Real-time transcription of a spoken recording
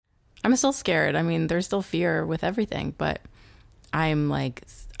I'm still scared. I mean, there's still fear with everything, but I'm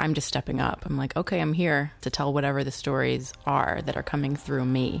just stepping up. I'm like, okay, I'm here to tell whatever the stories are that are coming through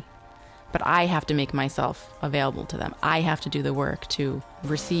me. But I have to make myself available to them. I have to do the work to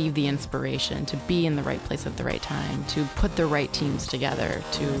receive the inspiration, to be in the right place at the right time, to put the right teams together,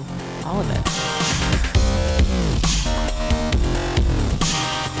 to all of it.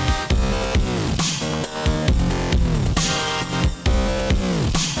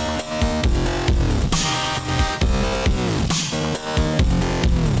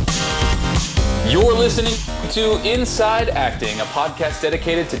 You're listening to Inside Acting, a podcast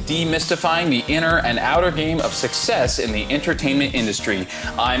dedicated to demystifying the inner and outer game of success in the entertainment industry.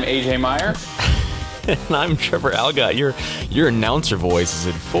 I'm AJ Meyer. And I'm Trevor Algatt. Your announcer voice is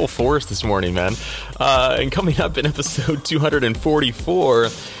in full force this morning, man. And coming up in episode 244,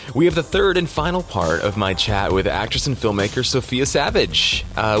 we have the third and final part of my chat with actress and filmmaker Sofia Savage.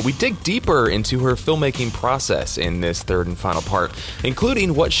 We dig deeper into her filmmaking process in this third and final part,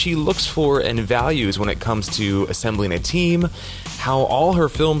 including what she looks for and values when it comes to assembling a team, how all her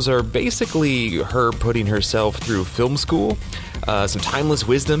films are basically her putting herself through film school, some timeless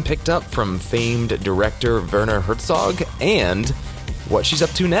wisdom picked up from famed director Werner Herzog, and what she's up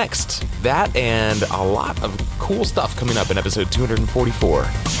to next. That and a lot of cool stuff coming up in episode 244.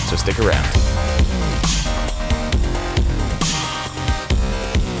 So stick around.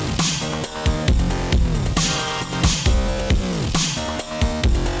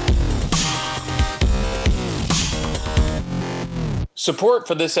 Support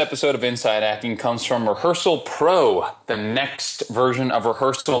for this episode of Inside Acting comes from Rehearsal Pro, the next version of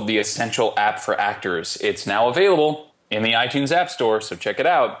Rehearsal, the essential app for actors. It's now available in the iTunes App Store, so check it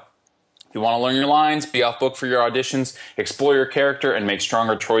out. If you want to learn your lines, be off book for your auditions, explore your character, and make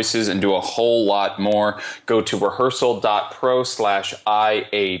stronger choices, and do a whole lot more, go to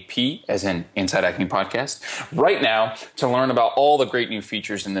rehearsal.pro/IAP, as in Inside Acting Podcast, right now to learn about all the great new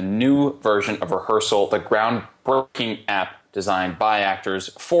features in the new version of Rehearsal, the groundbreaking app designed by actors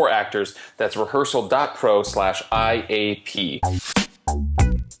for actors. That's rehearsal.pro/IAP.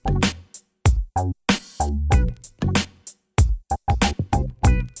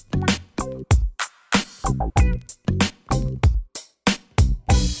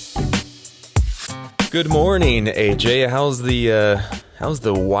 Good morning, AJ. How's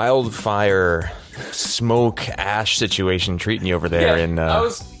the wildfire smoke ash situation treating you over there in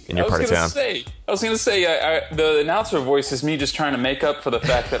your part of town? I was going to say, the announcer voice is me just trying to make up for the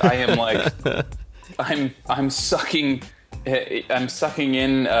fact that I am like, I'm sucking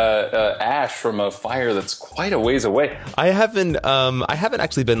in ash from a fire that's quite a ways away. I haven't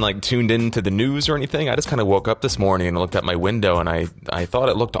actually been like tuned into the news or anything. I just kind of woke up this morning and looked out my window, and I thought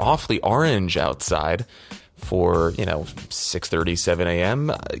it looked awfully orange outside for 6:30, 7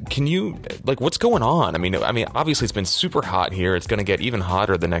 a.m. Can you what's going on? I mean, obviously it's been super hot here. It's going to get even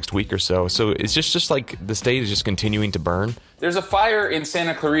hotter the next week or so. So it's just like the state is just continuing to burn. There's a fire in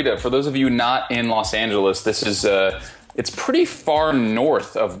Santa Clarita. For those of you not in Los Angeles, this is it's pretty far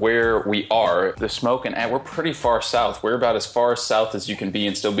north of where we are. The smoke and we're pretty far south. We're about as far south as you can be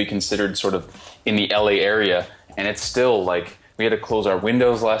and still be considered sort of in the LA area. And it's still like we had to close our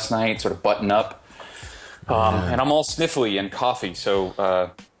windows last night, sort of button up. And I'm all sniffly and coughy, so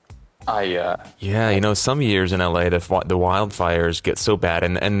some years in LA the wildfires get so bad,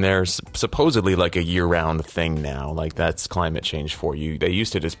 and there's supposedly like a year-round thing now. Like that's climate change for you. They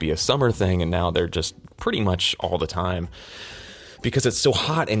used to just be a summer thing, and now they're just pretty much all the time because it's so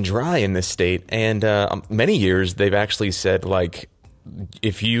hot and dry in this state. And many years they've actually said like,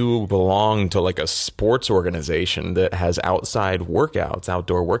 if you belong to like a sports organization that has outdoor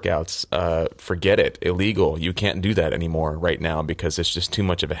workouts, forget it. Illegal. You can't do that anymore right now because it's just too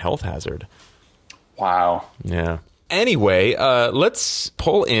much of a health hazard. Wow. Yeah. Anyway, let's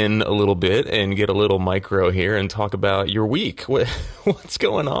pull in a little bit and get a little micro here and talk about your week. What's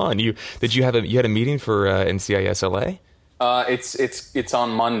going on? You had a meeting for NCIS LA? It's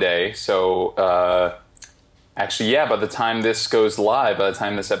on Monday, so actually, yeah, by the time this goes live, by the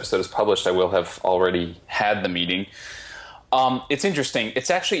time this episode is published, I will have already had the meeting. It's interesting.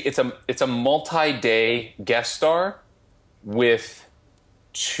 It's a multi-day guest star with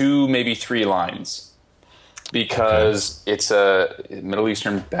 2, maybe 3 lines because it's a Middle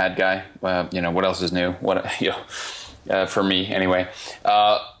Eastern bad guy. What else is new? For me anyway.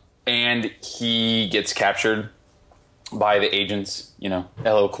 And he gets captured by the agents,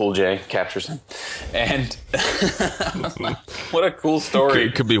 LL Cool J captures him. And what a cool story.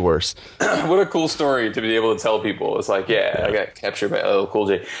 Could be worse. What a cool story to be able to tell people. It's like, I got captured by LL Cool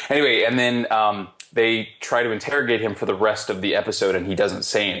J. Anyway, and then they try to interrogate him for the rest of the episode and he doesn't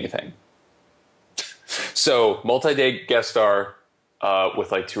say anything. So multi-day guest star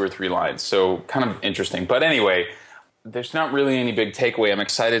with like 2 or 3 lines. So kind of interesting. But anyway, there's not really any big takeaway. I'm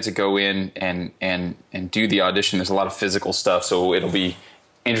excited to go in and do the audition. There's a lot of physical stuff, so it'll be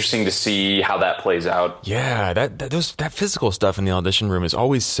interesting to see how that plays out. Yeah, that physical stuff in the audition room is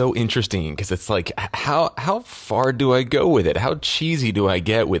always so interesting because it's like, how far do I go with it? How cheesy do I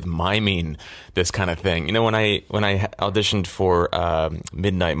get with miming this kind of thing? You know, when I auditioned for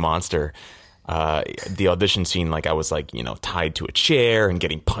Midnight Monster, the audition scene, like I was like, you know, tied to a chair and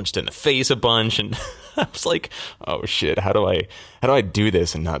getting punched in the face a bunch, and I was like, oh shit, how do I do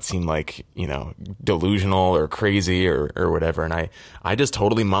this and not seem like, you know, delusional or crazy or whatever? And I just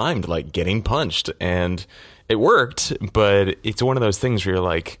totally mimed like getting punched, and it worked, but it's one of those things where you're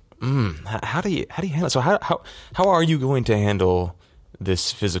like, how do you handle it? So how are you going to handle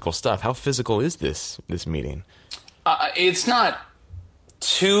this physical stuff? How physical is this meeting? It's not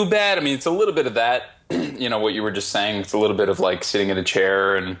too bad. I mean, it's a little bit of that, you know, what you were just saying. It's a little bit of like sitting in a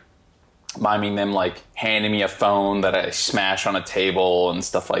chair and miming them like handing me a phone that I smash on a table and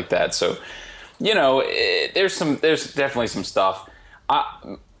stuff like that. So, you know, there's definitely some stuff.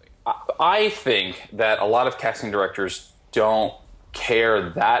 I think that a lot of casting directors don't care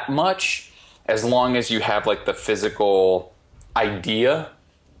that much as long as you have like the physical idea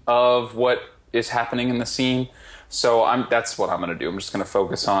of what is happening in the scene. So that's what I'm going to do. I'm just going to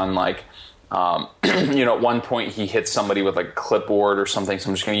focus on like, you know, at one point he hits somebody with like a clipboard or something. So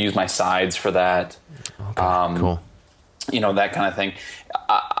I'm just going to use my sides for that. Okay, cool. You know, that kind of thing.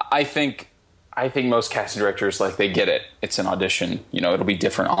 I think most casting directors, like, they get it. It's an audition. You know, it'll be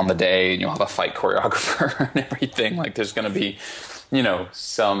different on the day, and you'll have a fight choreographer and everything. Like, there's going to be, you know,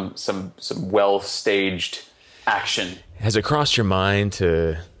 some well staged action. Has it crossed your mind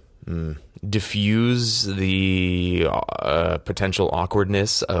to diffuse the potential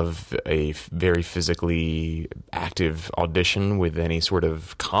awkwardness of a very physically active audition with any sort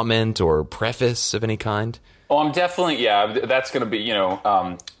of comment or preface of any kind? Oh, I'm definitely, yeah, that's going to be, you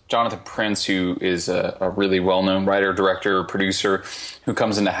know, Jonathan Prince, who is a really well-known writer, director, producer, who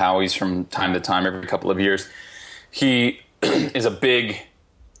comes into Howie's from time to time, every couple of years. He is a big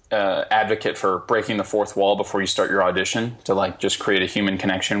advocate for breaking the fourth wall before you start your audition, to like just create a human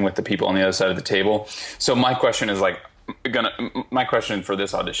connection with the people on the other side of the table. So my question for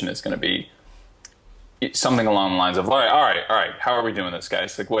this audition is going to be something along the lines of, all right, how are we doing this,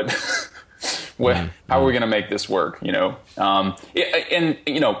 guys? Like, how are we going to make this work? You know, and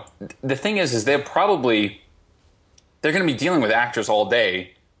you know, the thing is they're going to be dealing with actors all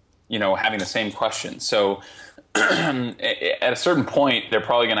day, you know, having the same question. So at a certain point, they're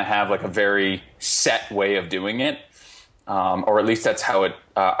probably going to have like a very set way of doing it, or at least that's how it.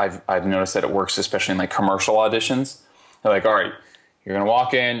 I've noticed that it works, especially in like commercial auditions. They're like, all right, you're going to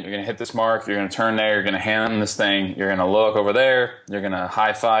walk in, you're going to hit this mark, you're going to turn there, you're going to hand them this thing, you're going to look over there, you're going to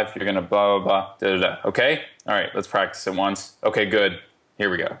high five, you're going to blah, blah, blah, da, da, da. Okay? All right, let's practice it once. Okay, good. Here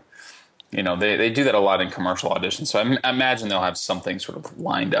we go. You know, they do that a lot in commercial auditions, so I imagine they'll have something sort of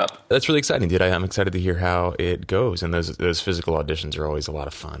lined up. That's really exciting, dude. I'm excited to hear how it goes, and those physical auditions are always a lot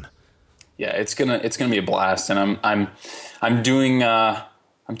of fun. Yeah, it's gonna be a blast, and I'm doing that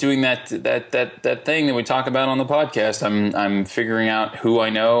thing that we talk about on the podcast. I'm figuring out who I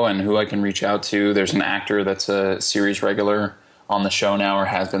know and who I can reach out to. There's an actor that's a series regular on the show now, or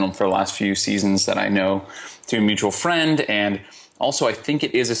has been for the last few seasons, that I know through a mutual friend, and also I think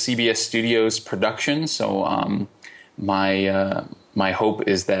it is a CBS Studios production. So my hope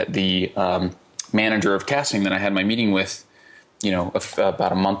is that the manager of casting that I had my meeting with, you know,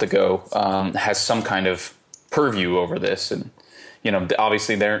 about a month ago, has some kind of purview over this. And you know,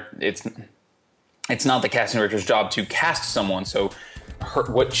 obviously it's not the casting director's job to cast someone, so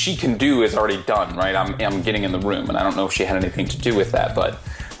what she can do is already done, right? I'm getting in the room, and I don't know if she had anything to do with that, but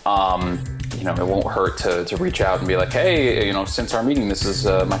you know, it won't hurt to reach out and be like, hey, you know, since our meeting, this is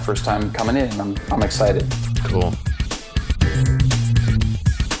my first time coming in, and I'm excited. Cool.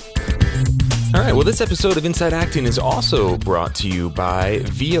 All right, well, this episode of Inside Acting is also brought to you by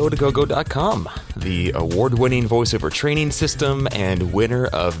VO2GoGo.com, the award-winning voiceover training system and winner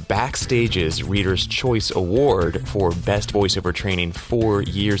of Backstage's Reader's Choice Award for Best Voiceover Training 4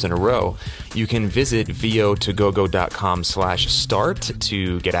 years in a row. You can visit VO2GoGo.com/start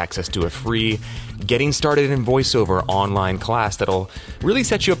to get access to a free Getting Started in Voiceover online class that'll really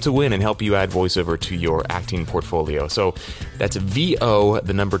set you up to win and help you add voiceover to your acting portfolio. So that's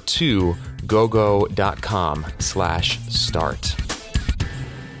VO2GoGo.com/start.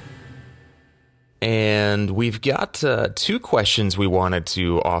 And we've got two questions we wanted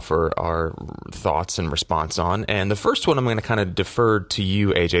to offer our thoughts and response on. And the first one I'm going to kind of defer to you,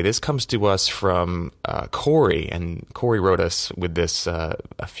 AJ. This comes to us from Corey. And Corey wrote us with this a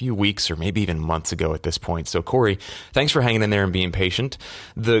few weeks or maybe even months ago at this point. So Corey, thanks for hanging in there and being patient.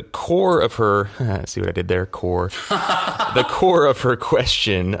 The core of her, see what I did there? Core. The core of her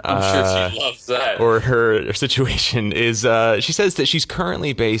question. I'm sure she loves that. Or her situation is, she says that she's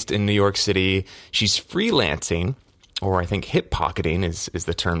currently based in New York City. She's freelancing, or I think hip pocketing is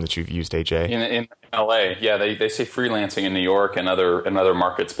the term that you've used, AJ. In LA, yeah, they say freelancing in New York and other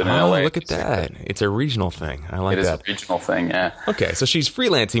markets, but in LA, look at that! It's a regional thing. I like that. It is a regional thing, yeah. Okay, so she's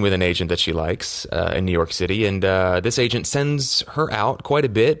freelancing with an agent that she likes in New York City, and this agent sends her out quite a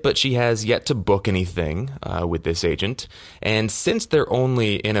bit, but she has yet to book anything with this agent. And since they're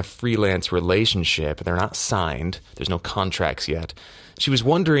only in a freelance relationship, they're not signed. There's no contracts yet. She was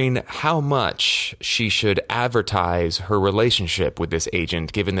wondering how much she should advertise her relationship with this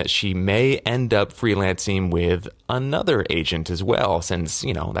agent, given that she may end up freelancing with another agent as well, since,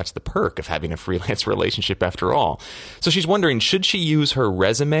 that's the perk of having a freelance relationship after all. So she's wondering, should she use her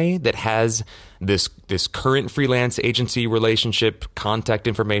resume that has this current freelance agency relationship contact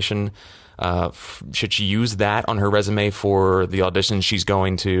information? Should she use that on her resume for the auditions she's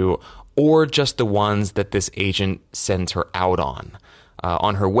going to, or just the ones that this agent sends her out on?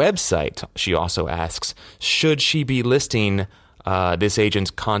 On her website, she also asks, should she be listing this agent's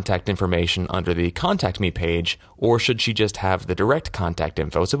contact information under the Contact Me page, or should she just have the direct contact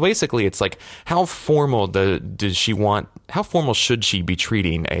info? So basically, it's like, how formal how formal should she be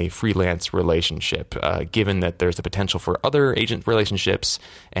treating a freelance relationship, given that there's the potential for other agent relationships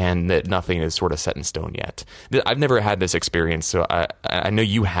and that nothing is sort of set in stone yet? I've never had this experience, so I know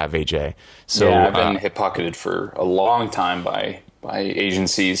you have, AJ. So, yeah, I've been hip pocketed for a long time by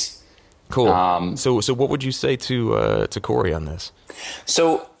agencies. Cool. So what would you say to Corey on this?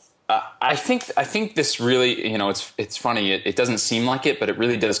 So I think this really, it's funny. It doesn't seem like it, but it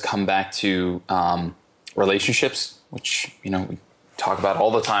really does come back to relationships, which we talk about all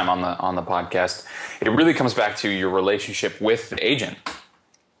the time on the podcast. It really comes back to your relationship with the agent.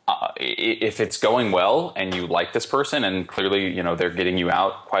 If it's going well and you like this person, and clearly they're getting you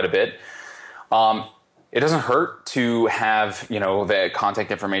out quite a bit. It doesn't hurt to have, the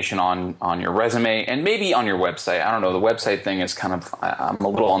contact information on your resume and maybe on your website. I don't know. The website thing is I'm a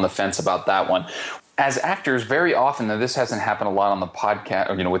little on the fence about that one. As actors, very often, though this hasn't happened a lot on the podcast,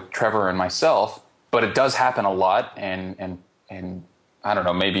 or, with Trevor and myself, but it does happen a lot. And I don't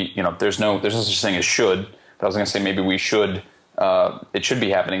know, maybe, there's no such thing as should, but I was going to say maybe we should, it should be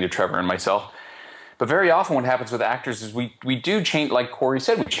happening to Trevor and myself. But very often what happens with actors is we do change, like Corey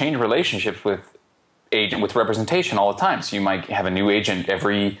said, we change relationships with representation all the time. So you might have a new agent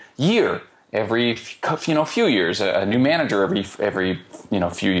every year, every few years, a new manager every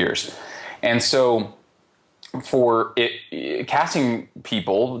few years. And so for casting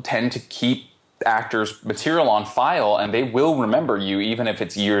people tend to keep actors' material on file, and they will remember you even if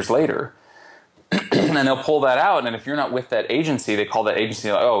it's years later. And they'll pull that out, and if you're not with that agency, they call that agency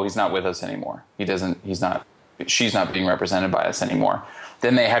like, oh, he's not with us anymore. She's not being represented by us anymore.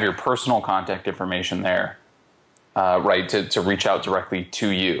 Then they have your personal contact information there, right, to reach out directly to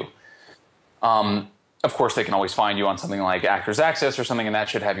you. Of course, they can always find you on something like Actors Access or something, and that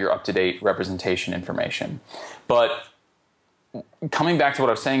should have your up-to-date representation information. But coming back to what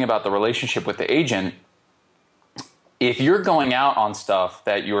I was saying about the relationship with the agent, if you're going out on stuff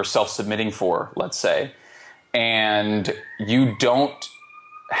that you're self-submitting for, let's say, and you don't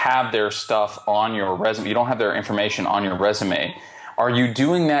have their stuff on your resume, you don't have their information on your resume, are you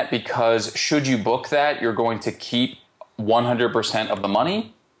doing that because should you book that, you're going to keep 100% of the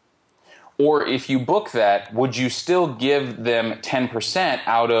money? Or if you book that, would you still give them 10%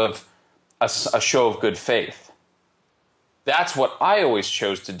 out of a show of good faith? That's what I always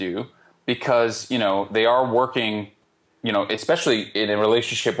chose to do because, they are working, especially in a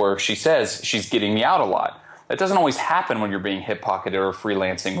relationship where she says she's getting me out a lot. That doesn't always happen when you're being hip-pocketed or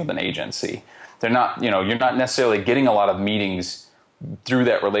freelancing with an agency. They're not, you're not necessarily getting a lot of meetings through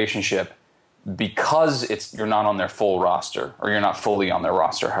that relationship because you're not on their full roster, or you're not fully on their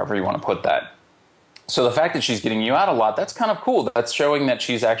roster, however you want to put that. So the fact that she's getting you out a lot, that's kind of cool. That's showing that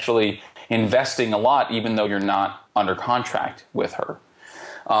she's actually investing a lot, even though you're not under contract with her.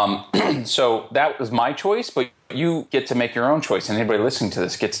 So that was my choice, but you get to make your own choice, and anybody listening to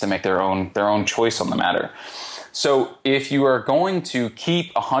this gets to make their own choice on the matter. So if you are going to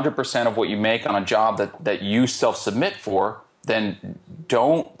keep 100% of what you make on a job that you self-submit for, then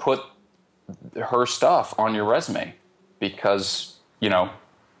don't put her stuff on your resume because, you're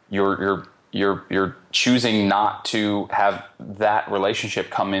you're choosing not to have that relationship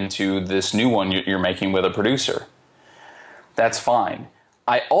come into this new one you're making with a producer. That's fine.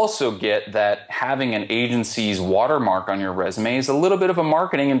 I also get that having an agency's watermark on your resume is a little bit of a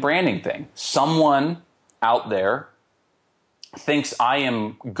marketing and branding thing. Someone out there thinks I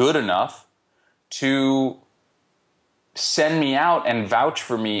am good enough to send me out and vouch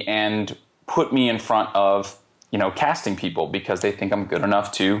for me and put me in front of, casting people because they think I'm good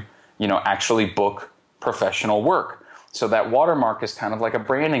enough to, actually book professional work. So that watermark is kind of like a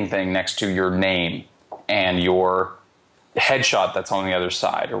branding thing next to your name and your headshot that's on the other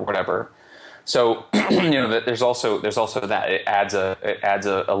side or whatever. So, there's also that it adds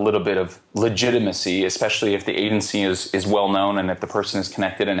a little bit of legitimacy, especially if the agency is well known and if the person is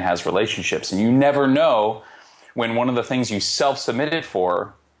connected and has relationships. And you never know when one of the things you self-submitted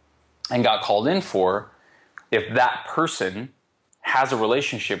for and got called in for, if that person has a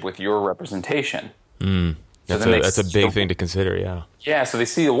relationship with your representation. That's a big thing to consider, yeah. Yeah, so they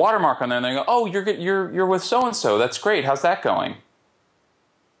see the watermark on there and they go, "Oh, you're with so and so. That's great. How's that going?"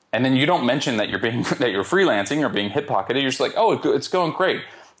 And then you don't mention that you're freelancing or being hip pocketed. You're just like, "Oh, it's going great.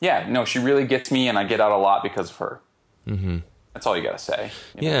 Yeah, no, she really gets me, and I get out a lot because of her." Mm-hmm. That's all you got to say.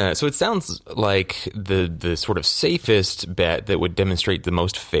 Yeah, so it sounds like the sort of safest bet that would demonstrate the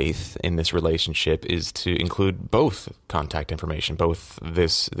most faith in this relationship is to include both contact information, both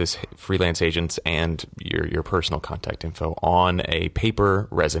this freelance agent's and your personal contact info on a paper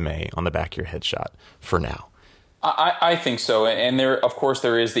resume on the back of your headshot for now. I think so. And of course,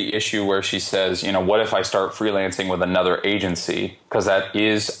 there is the issue where she says, what if I start freelancing with another agency? Because that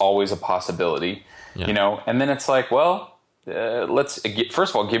is always a possibility, and then it's like, well, first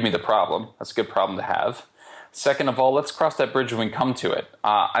of all, give me the problem. That's a good problem to have. Second of all, let's cross that bridge when we come to it.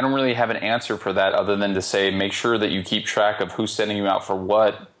 I don't really have an answer for that other than to say, make sure that you keep track of who's sending you out for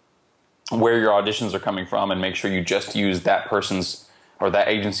what, where your auditions are coming from, and make sure you just use that person's or that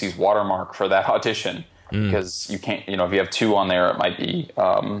agency's watermark for that audition. Because you can't, if you have two on there, it might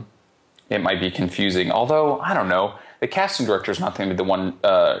be confusing. Although, I don't know, the casting director is not going to be the one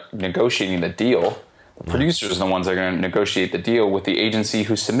negotiating the deal. The producers are the ones that are going to negotiate the deal with the agency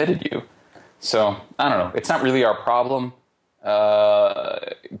who submitted you. So, I don't know. It's not really our problem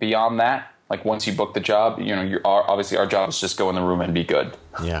beyond that. Like, once you book the job, obviously our job is just go in the room and be good.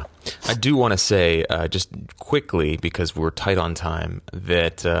 Yeah. I do want to say, just quickly, because we're tight on time,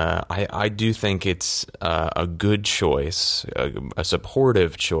 that I do think it's a good choice, a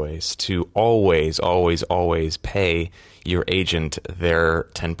supportive choice to always, always, always pay your agent their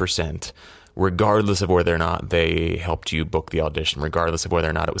 10%. Regardless of whether or not they helped you book the audition, regardless of whether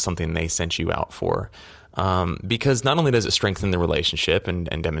or not it was something they sent you out for. Because not only does it strengthen the relationship and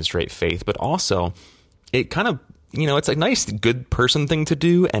demonstrate faith, but also it kind of, it's a nice, good person thing to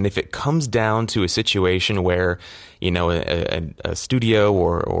do. And if it comes down to a situation where, a studio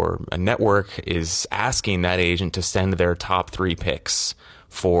or a network is asking that agent to send their top 3 picks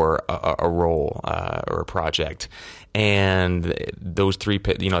for a role or a project, and those 3,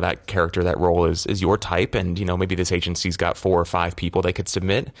 that character, that role is your type, and maybe this agency's got 4 or 5 people they could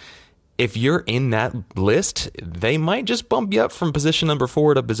submit. If you're in that list, they might just bump you up from position number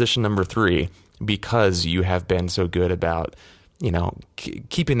 4 to position number 3 because you have been so good about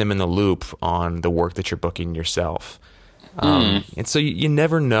keeping them in the loop on the work that you're booking yourself. And so you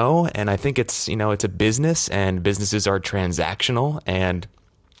never know, and I think it's it's a business, and businesses are transactional, and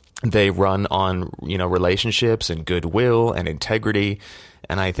they run on, relationships and goodwill and integrity.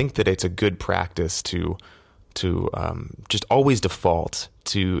 And I think that it's a good practice to just always default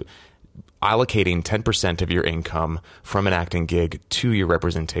to allocating 10% of your income from an acting gig to your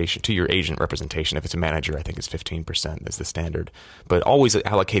representation, to your agent representation. If it's a manager, I think it's 15% is the standard. But always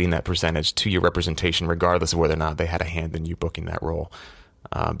allocating that percentage to your representation, regardless of whether or not they had a hand in you booking that role,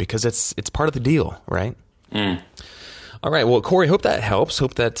 because it's part of the deal, right? All right. Well, Corey, hope that helps.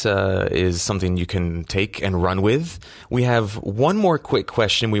 Hope that is something you can take and run with. We have one more quick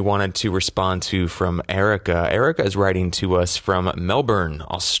question we wanted to respond to from Erica. Erica is writing to us from Melbourne,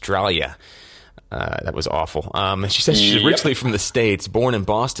 Australia. That was awful. She says she's originally from the States, born in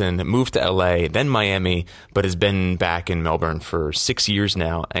Boston, moved to LA, then Miami, but has been back in Melbourne for 6 years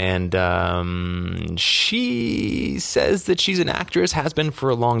now. And she says that she's an actress, has been for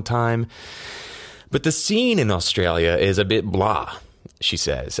a long time. But the scene in Australia is a bit blah, she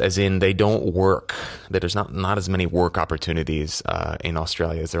says, as in they don't work, that there's not as many work opportunities in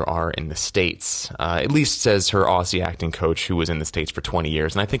Australia as there are in the States. At least says her Aussie acting coach who was in the States for 20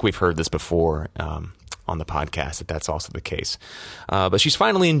 years. And I think we've heard this before on the podcast, that's also the case. But she's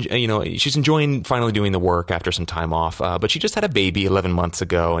she's enjoying finally doing the work after some time off. But she just had a baby 11 months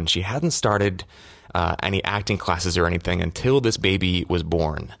ago, and she hadn't started any acting classes or anything until this baby was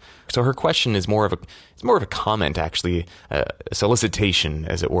born. So her question is more of a comment, actually, a solicitation,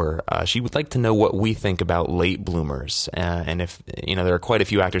 as it were. She would like to know what we think about late bloomers, and if there are quite a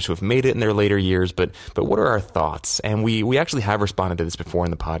few actors who have made it in their later years. But what are our thoughts? And we actually have responded to this before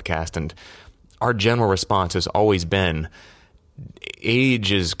in the podcast, and our general response has always been,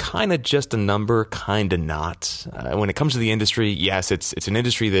 age is kind of just a number, kind of not. When it comes to the industry, yes, it's an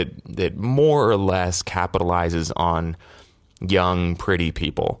industry that more or less capitalizes on young, pretty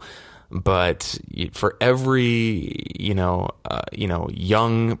people. But for every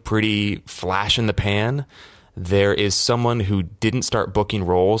young, pretty flash in the pan, there is someone who didn't start booking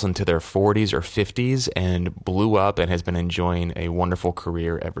roles until their 40s or 50s and blew up and has been enjoying a wonderful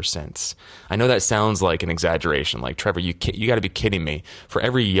career ever since. I know that sounds like an exaggeration. Like, Trevor, you got to be kidding me. For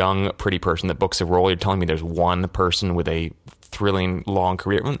every young, pretty person that books a role, you're telling me there's one person with a thrilling, long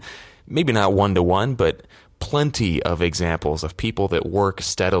career? Maybe not one-to-one, but plenty of examples of people that work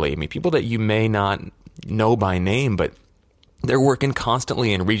steadily. I mean, people that you may not know by name, but they're working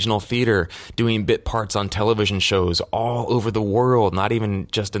constantly in regional theater, doing bit parts on television shows all over the world, not even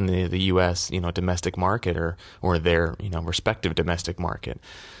just in the U.S., domestic market or their, respective domestic market.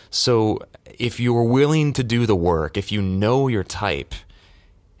 So if you're willing to do the work, if you know your type,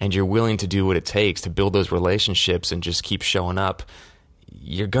 and you're willing to do what it takes to build those relationships and just keep showing up,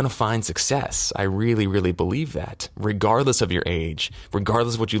 you're going to find success. I really, really believe that, regardless of your age,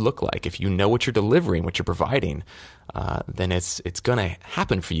 regardless of what you look like. If you know what you're delivering, what you're providing, then it's going to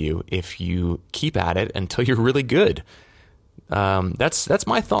happen for you if you keep at it until you're really good. That's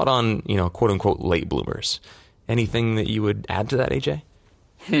my thought on, quote unquote, late bloomers. Anything that you would add to that, AJ?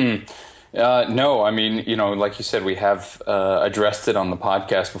 No, I mean, like you said, we have addressed it on the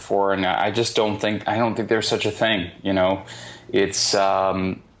podcast before, and I don't think there's such a thing. It's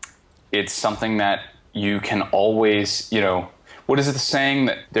something that you can always, what is it, the saying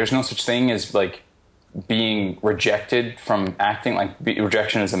that there's no such thing as like being rejected from acting? Like,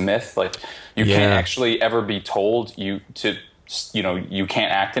 rejection is a myth. Like, you can't actually ever be told you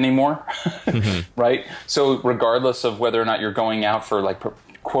can't act anymore, right? So regardless of whether or not you're going out for like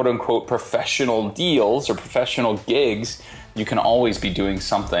quote unquote professional deals or professional gigs, you can always be doing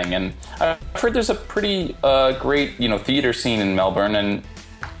something. And I've heard there's a pretty great, theater scene in Melbourne. And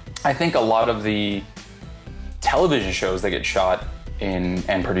I think a lot of the television shows that get shot in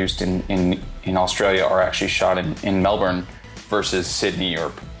and produced in Australia are actually shot in Melbourne versus Sydney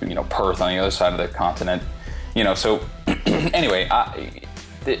or, Perth on the other side of the continent. So anyway, I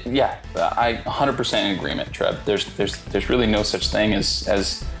 100% in agreement, Trev. There's really no such thing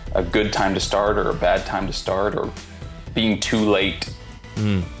as a good time to start or a bad time to start or being too late.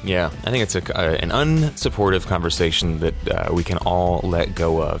 Yeah, I think it's an unsupportive conversation that we can all let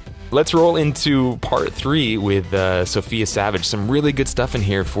go of. Let's roll into part 3 with Sofia Savage. Some really good stuff in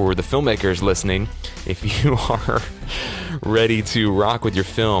here for the filmmakers listening. If you are ready to rock with your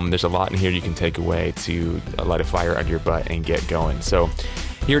film, there's a lot in here you can take away to light a fire under your butt and get going. So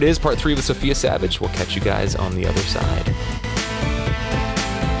here it is, part 3 with Sofia Savage. We'll catch you guys on the other side.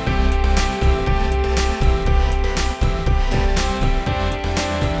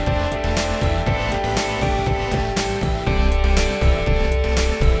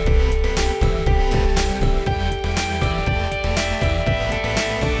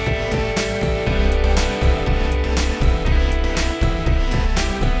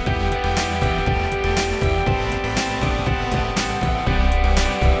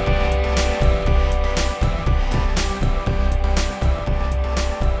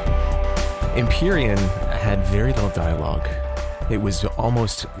 Empyrean had very little dialogue. It was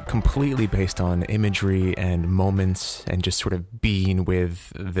almost completely based on imagery and moments and just sort of being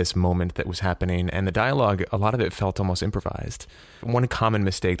with this moment that was happening. And the dialogue, a lot of it felt almost improvised. One common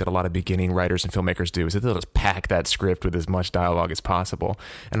mistake that a lot of beginning writers and filmmakers do is that they'll just pack that script with as much dialogue as possible.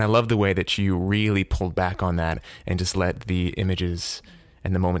 And I love the way that you really pulled back on that and just let the images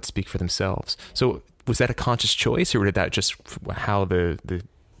and the moments speak for themselves. So was that a conscious choice, or did that just how the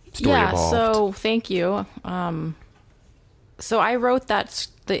story evolved? So thank you. So I wrote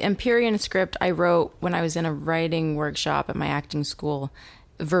the Empyrean script I wrote when I was in a writing workshop at my acting school,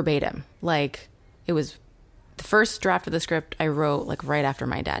 verbatim. Like, it was the first draft of the script I wrote like right after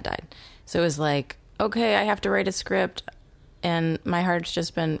my dad died. So it was like, okay, I have to write a script and my heart's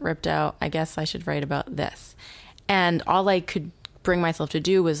just been ripped out. I guess I should write about this. And all I could bring myself to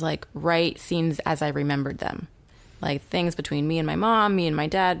do was like write scenes as I remembered them. like things between me and my mom, me and my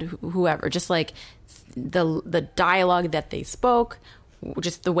dad, whoever, just like the dialogue that they spoke,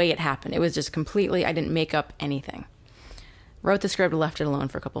 just the way it happened. It was just completely, I didn't make up anything. Wrote the script, left it alone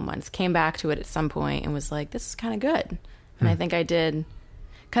for a couple months, came back to it at some point and was like, this is kind of good. And I think I did,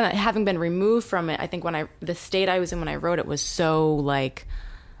 kind of having been removed from it, I think the state I was in when I wrote it was so like,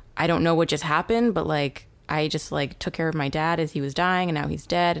 I don't know what just happened, but like, I just like took care of my dad as he was dying and now he's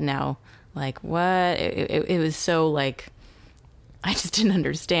dead. And now like, what? It was so like, I just didn't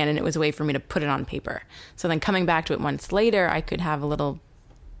understand. And it was a way for me to put it on paper. So then coming back to it months later, I could have a little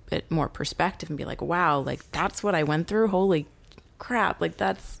bit more perspective and be like, wow, like that's what I went through. Holy crap. Like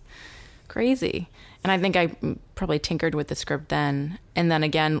that's crazy. And I think I probably tinkered with the script then. And then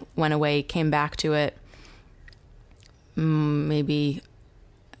again, went away, came back to it maybe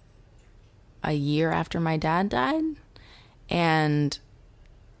a year after my dad died. And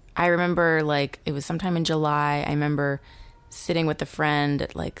I remember like it was sometime in July. I remember sitting with a friend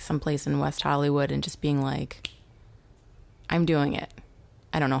at like someplace in West Hollywood and just being like, I'm doing it.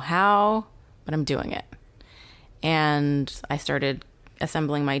 I don't know how, but I'm doing it. And I started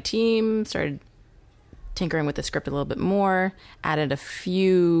assembling my team, started tinkering with the script a little bit more, added a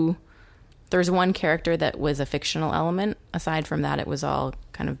few. There's one character that was a fictional element. Aside from that, it was all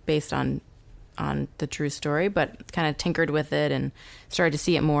kind of based on the true story, but kind of tinkered with it and started to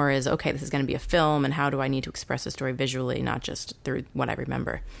see it more as, okay, this is going to be a film, and how do I need to express the story visually, not just through what I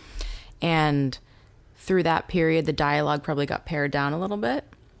remember. And through that period, the dialogue probably got pared down a little bit.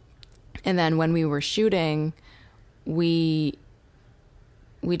 And then when we were shooting, we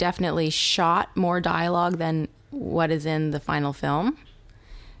definitely shot more dialogue than what is in the final film.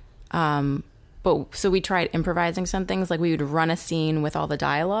 But so we tried improvising some things, like we would run a scene with all the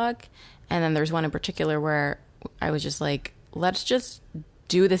dialogue. And then there's one in particular where I was just like, let's just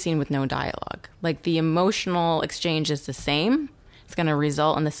do the scene with no dialogue. Like the emotional exchange is the same. It's going to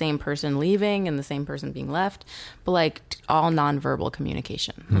result in the same person leaving and the same person being left, but like all nonverbal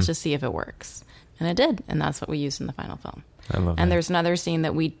communication. Let's just see if it works. And it did. And that's what we used in the final film. I love that. And there's another scene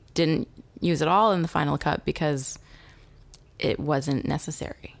that we didn't use at all in the final cut because it wasn't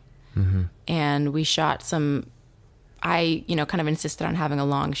necessary. Mm-hmm. And we shot I kind of insisted on having a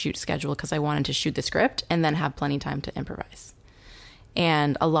long shoot schedule because I wanted to shoot the script and then have plenty of time to improvise.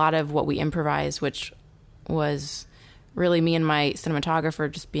 And a lot of what we improvised, which was really me and my cinematographer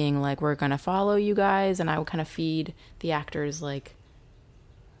just being like, we're going to follow you guys. And I would kind of feed the actors like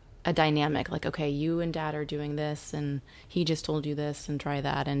a dynamic, like, okay, you and dad are doing this and he just told you this and try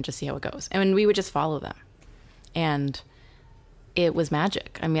that and just see how it goes. And we would just follow them. And it was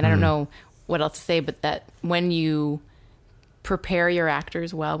magic. I mean, I don't know what else to say, but that when you prepare your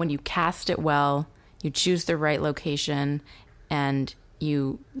actors well, when you cast it well, you choose the right location and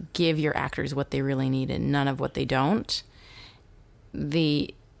you give your actors what they really need and none of what they don't,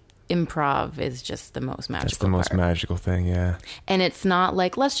 the improv is just the most magical. That's the most magical thing, yeah. And it's not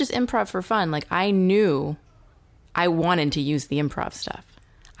like, let's just improv for fun. Like, I knew I wanted to use the improv stuff.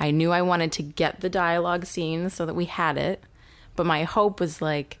 I knew I wanted to get the dialogue scenes so that we had it. But my hope was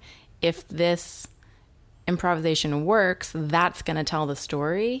like, if this improvisation works, that's going to tell the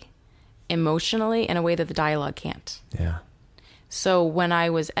story emotionally in a way that the dialogue can't. Yeah. So when I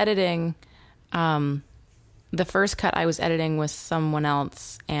was editing, the first cut I was editing with someone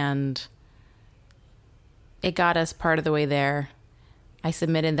else, and it got us part of the way there. I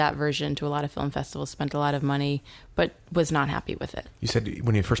submitted that version to a lot of film festivals, spent a lot of money, but was not happy with it. You said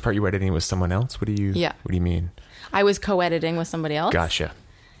when the first part you were editing it was someone else? What do you mean? I was co-editing with somebody else. Gotcha.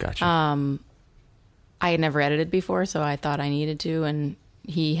 I had never edited before, so I thought I needed to, and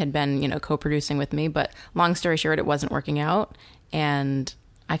he had been, co-producing with me, but long story short, it wasn't working out, and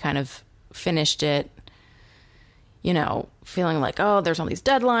I kind of finished it, feeling like, oh, there's all these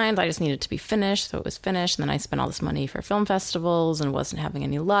deadlines, I just needed to be finished, so it was finished, and then I spent all this money for film festivals and wasn't having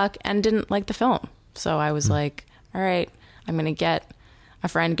any luck and didn't like the film. So I was like, all right, I'm going to get, a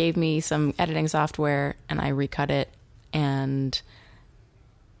friend gave me some editing software, and I recut it and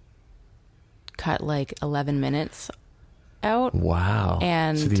cut like 11 minutes out. Wow.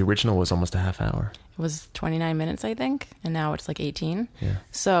 And so the original was almost a half hour. It was 29 minutes, I think, and now it's like 18. Yeah.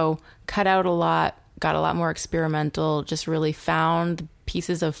 So cut out a lot, got a lot more experimental, just really found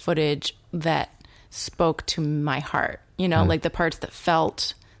pieces of footage that spoke to my heart, like the parts that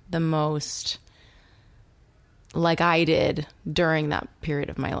felt the most like I did during that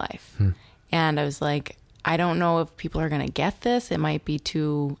period of my life. And I was like, I don't know if people are going to get this. It might be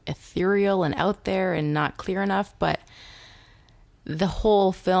too ethereal and out there and not clear enough, but the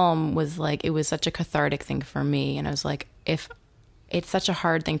whole film was like, it was such a cathartic thing for me. And I was like, if it's such a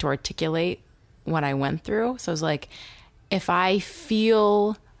hard thing to articulate what I went through. So I was like, if I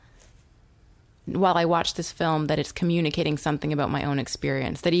feel while I watch this film that it's communicating something about my own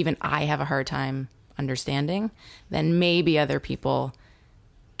experience that even I have a hard time understanding, then maybe other people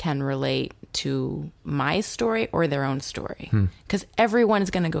can relate to my story or their own story. Because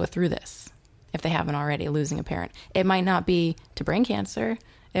everyone's going to go through this if they haven't already, losing a parent. It might not be to brain cancer.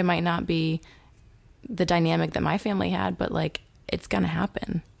 It might not be the dynamic that my family had, but like, it's going to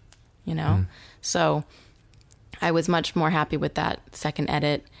happen, you know? So I was much more happy with that second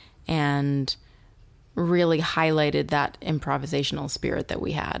edit and really highlighted that improvisational spirit that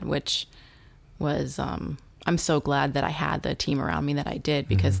we had, which was, I'm so glad that I had the team around me that I did,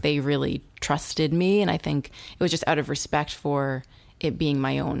 because they really trusted me. And I think it was just out of respect for it being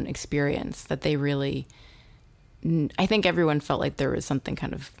my own experience that they really, I think everyone felt like there was something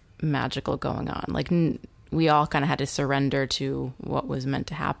kind of magical going on. Like we all kind of had to surrender to what was meant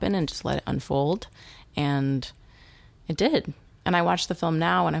to happen and just let it unfold. And it did. And I watch the film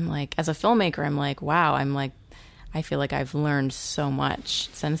now and I'm like, as a filmmaker, I'm like, wow, I feel like I've learned so much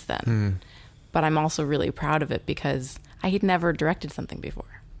since then. But I'm also really proud of it because I had never directed something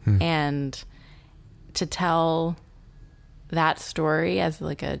before. And to tell that story as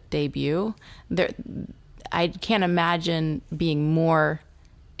like a debut, I can't imagine being more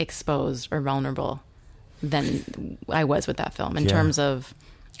exposed or vulnerable than I was with that film in terms of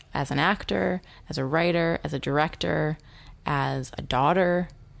as an actor, as a writer, as a director, as a daughter,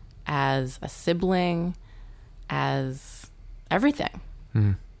 as a sibling, as everything.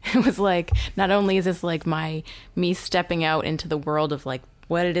 It was like, not only is this like me stepping out into the world of like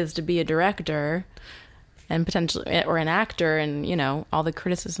what it is to be a director and potentially, or an actor, and you know, all the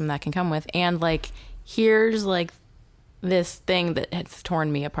criticism that can come with, and like, here's like this thing that has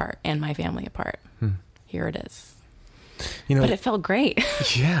torn me apart and my family apart. Here it is. You know, but it felt great.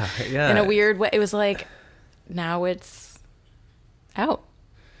 Yeah. In a weird way. It was like, now it's out.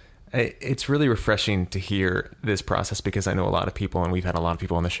 It's really refreshing to hear this process, because I know a lot of people, and we've had a lot of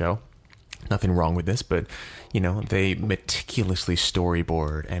people on the show, nothing wrong with this, but you know, they meticulously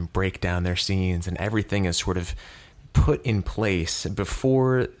storyboard and break down their scenes, and everything is sort of put in place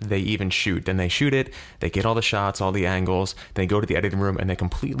before they even shoot. Then they shoot it, they get all the shots, all the angles, they go to the editing room and they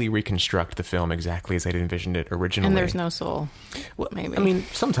completely reconstruct the film exactly as they'd envisioned it originally. And there's no soul. Well, maybe. I mean,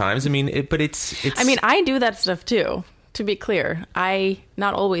 sometimes. I mean, but it's. I mean, I do that stuff too. To be clear,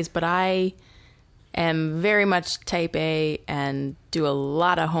 not always, but I am very much type A and do a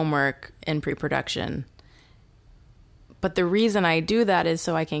lot of homework in pre-production. But the reason I do that is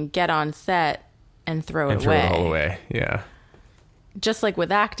so I can get on set and throw it all away. Yeah. Just like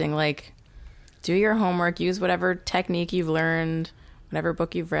with acting, like, do your homework, use whatever technique you've learned, whatever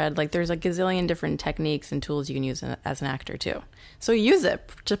book you've read. Like, there's a gazillion different techniques and tools you can use as an actor too. So use it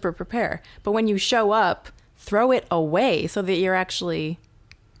to prepare. But when you show up, throw it away so that you're actually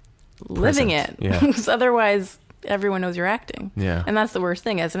living it. Yeah. Because otherwise, everyone knows you're acting. Yeah. And that's the worst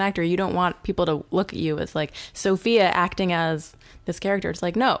thing. As an actor, you don't want people to look at you as like Sophia acting as this character. It's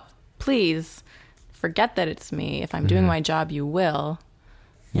like, no, please forget that it's me. If I'm doing my job, you will.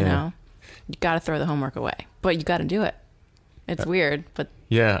 You know, you got to throw the homework away, but you got to do it. It's weird, but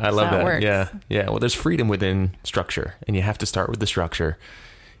yeah, I love that. Works. Yeah. Well, there's freedom within structure, and you have to start with the structure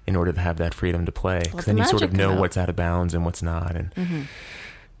in order to have that freedom to play. Because then you sort of know what's out of bounds and what's not. And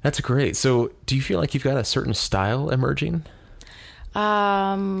that's great. So do you feel like you've got a certain style emerging?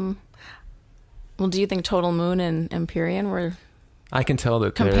 Well, do you think Total Moon and Empyrean were I can tell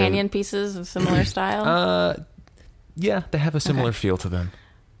that companion pieces of similar style? Yeah, they have a similar feel to them.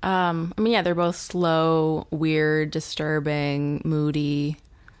 I mean, yeah, they're both slow, weird, disturbing, moody,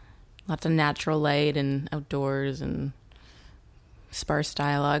 lots of natural light and outdoors and sparse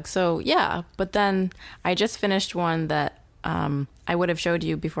dialogue. So yeah, but then I just finished one that I would have showed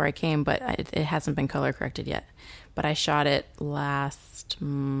you before I came, but it hasn't been color corrected yet. But I shot it last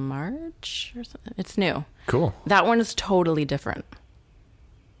March or something. It's new. Cool. That one is totally different.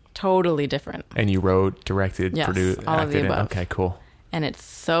 Totally different. And you wrote, directed, produced, all of the above. Okay, cool. And it's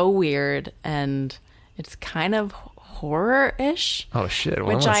so weird, and it's kind of horror-ish. Oh shit!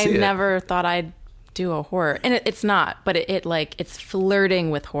 Which I never thought I'd do a horror, and it's not, but it's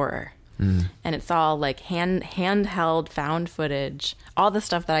flirting with horror, and it's all like handheld found footage, all the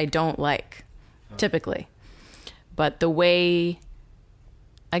stuff that I don't like typically. But the way,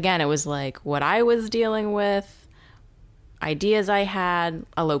 again, it was like what I was dealing with, ideas I had,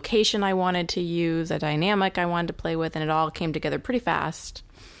 a location I wanted to use, a dynamic I wanted to play with, and it all came together pretty fast.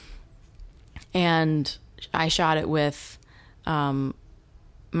 And I shot it with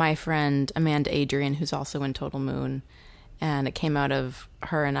my friend Amanda Adrian, who's also in Total Moon, and it came out of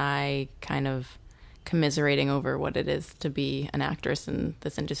her and I kind of commiserating over what it is to be an actress in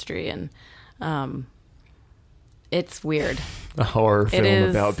this industry. And it's weird. A horror film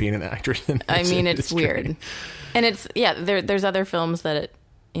is, about being an actress in this it's industry. weird. And it's, there's other films that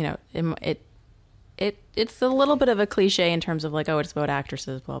it's a little bit of a cliche in terms of like, oh, it's about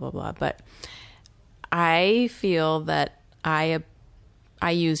actresses, blah, blah, blah. But I feel that I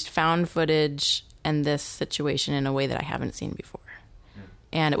used found footage and this situation in a way that I haven't seen before.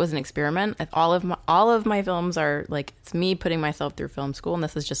 And it was an experiment. All of my films are like, it's me putting myself through film school, and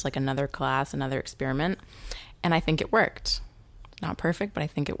this is just like another class, another experiment. And I think it worked. Not perfect, but I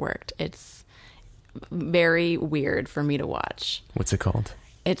think it worked. It's very weird for me to watch. What's it called?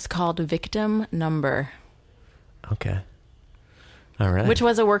 It's called Victim Number. Okay. All right. Which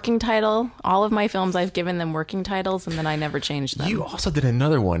was a working title. All of my films, I've given them working titles, and then I never changed them. You also did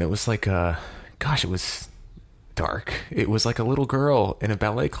another one. It was like it was dark. It was like a little girl in a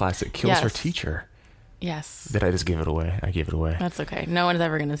ballet class that kills her teacher. Yes. Did I just give it away? I gave it away. That's okay. No one's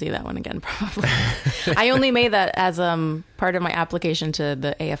ever going to see that one again, probably. I only made that as part of my application to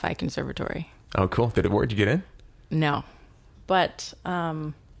the AFI Conservatory. Oh, cool. Did it work? Did you get in? No. But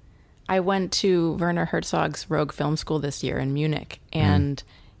I went to Werner Herzog's Rogue Film School this year in Munich and,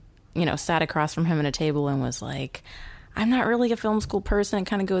 sat across from him at a table and was like, I'm not really a film school person. It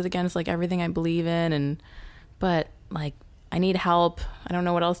kind of goes against like everything I believe in. But like, I need help. I don't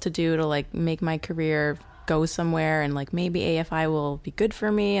know what else to do to like make my career go somewhere, and like maybe AFI will be good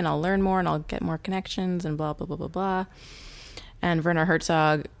for me and I'll learn more and I'll get more connections and blah, blah, blah, blah, blah. And Werner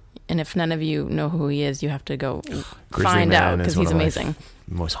Herzog, and if none of you know who he is, you have to go find out because he's amazing.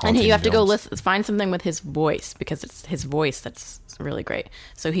 Most haunting and you have to go films. find something with his voice, because it's his voice that's really great.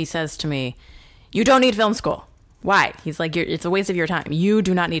 So he says to me, you don't need film school. Why? He's like, it's a waste of your time. You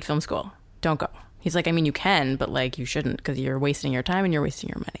do not need film school. Don't go. He's like, I mean, you can, but like you shouldn't, because you're wasting your time and you're wasting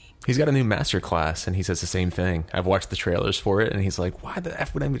your money. He's got a new master class, and he says the same thing. I've watched the trailers for it, and he's like, why the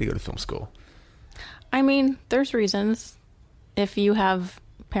F would I need to go to film school? I mean, there's reasons. If you have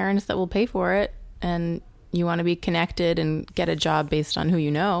parents that will pay for it and you want to be connected and get a job based on who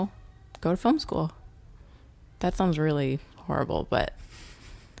you know, go to film school. That sounds really horrible, but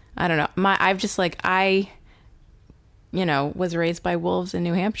I don't know. I've just like, was raised by wolves in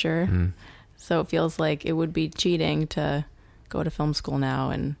New Hampshire. Mm. So it feels like it would be cheating to go to film school now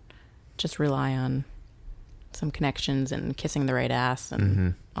and just rely on some connections and kissing the right ass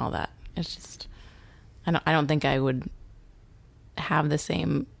and all that. It's just, I don't think I would have the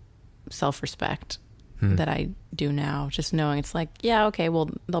same self-respect that I do now. Just knowing it's like, yeah, okay, well,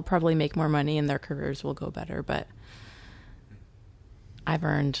 they'll probably make more money and their careers will go better, but I've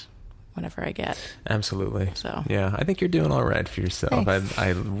earned whatever I get. Absolutely. So yeah, I think you're doing all right for yourself. I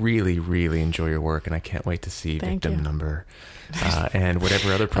really, really enjoy your work, and I can't wait to see Victim Number and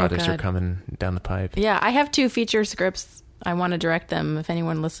whatever other projects are coming down the pipe. Yeah, I have 2 feature scripts. I want to direct them. If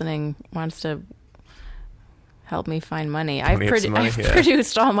anyone listening wants to help me find money. I've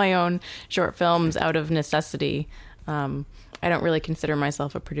produced all my own short films out of necessity. I don't really consider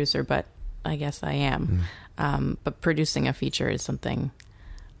myself a producer, but I guess I am. But producing a feature is something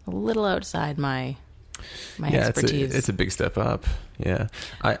a little outside my expertise. It's a big step up. Yeah.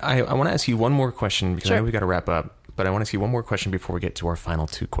 I want to ask you one more question, because I know we got to wrap up, but I want to ask you one more question before we get to our final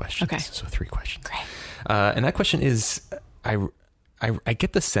 2 questions. Okay. So 3 questions. Great. And that question is, I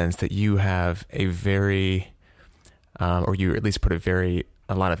get the sense that you have a very, or you at least put a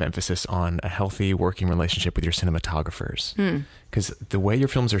lot of emphasis on a healthy working relationship with your cinematographers. Because the way your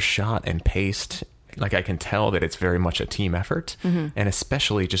films are shot and paced, like I can tell that it's very much a team effort, and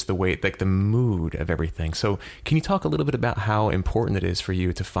especially just the way, like the mood of everything. So can you talk a little bit about how important it is for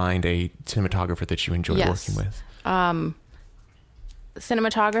you to find a cinematographer that you enjoy working with?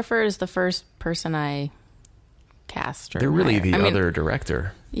 Cinematographer is the first person I cast. They're really the other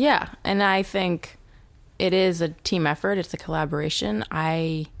director. Yeah. And I think it is a team effort. It's a collaboration.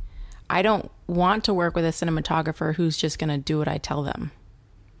 I don't want to work with a cinematographer who's just going to do what I tell them.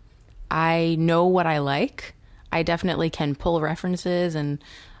 I know what I like. I definitely can pull references and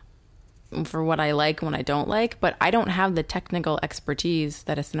for what I like and what I don't like, but I don't have the technical expertise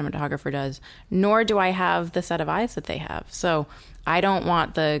that a cinematographer does, nor do I have the set of eyes that they have. So I don't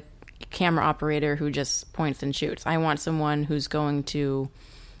want the camera operator who just points and shoots. I want someone who's going to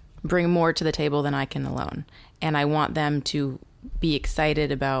bring more to the table than I can alone. And I want them to be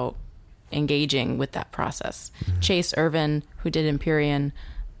excited about engaging with that process. Chase Irvin, who did Empyrean,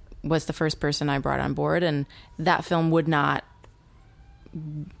 was the first person I brought on board, and that film would not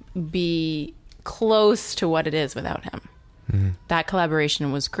be close to what it is without him. That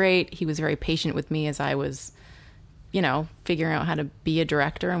collaboration was great. He was very patient with me as I was figuring out how to be a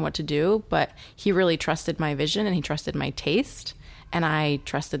director and what to do. But he really trusted my vision and he trusted my taste. And I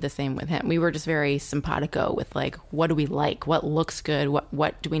trusted the same with him. We were just very simpatico with like, what do we like? What looks good?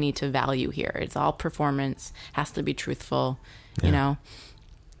 What do we need to value here? It's all performance, has to be truthful,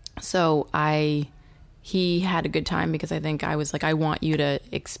 So he had a good time because I think I was like, I want you to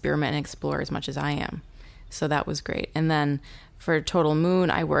experiment and explore as much as I am. So that was great. And then for Total Moon,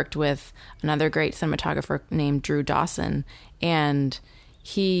 I worked with another great cinematographer named Drew Dawson. And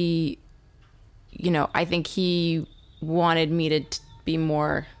he, I think he wanted me to be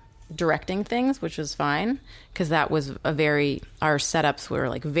more directing things, which was fine because that was our setups were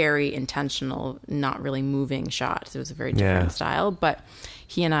like very intentional, not really moving shots. It was a very different style, but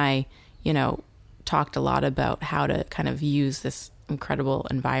he and I, talked a lot about how to kind of use this incredible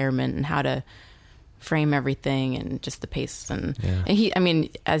environment and how to frame everything and just the pace and he,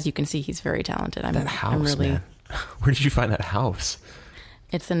 as you can see, he's very talented. That house, man. Where did you find that house?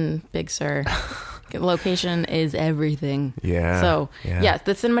 It's in Big Sur. Location is everything. Yeah. So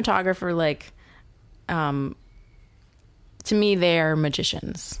the cinematographer, like, to me, they are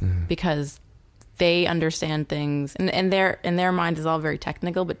magicians because they understand things, and in their mind is all very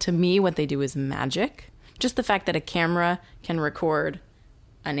technical. But to me, what they do is magic. Just the fact that a camera can record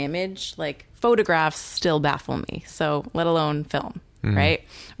an image, like photographs, still baffle me. So let alone film, right?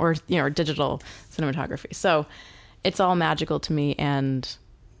 Or digital cinematography. So it's all magical to me, and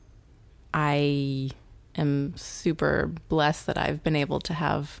I am super blessed that I've been able to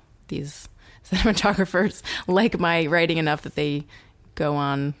have these cinematographers like my writing enough that they go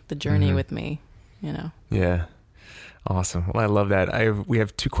on the journey with me, Yeah. Awesome. Well, I love that. We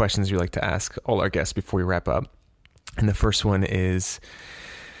have two questions we like to ask all our guests before we wrap up. And the first one is,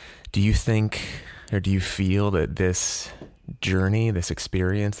 do you think, or do you feel that this journey, this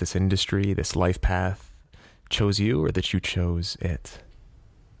experience, this industry, this life path chose you, or that you chose it?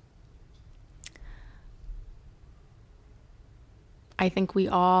 I think we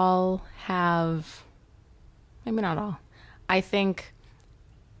all have, maybe not all. I think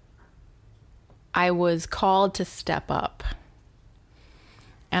I was called to step up,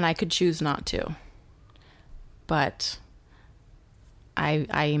 and I could choose not to. But I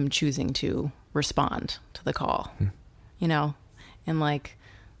am choosing to respond to the call, and like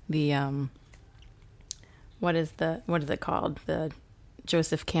the, what is it called? The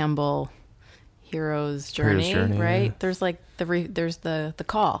Joseph Campbell Hero's Journey, right? Yeah. There's like there's the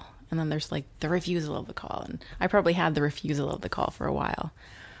call, and then there's like the refusal of the call. And I probably had the refusal of the call for a while,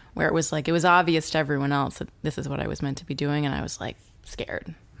 where it was like, it was obvious to everyone else that this is what I was meant to be doing. And I was like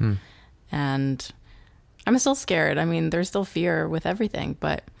scared. And I'm still scared. There's still fear with everything,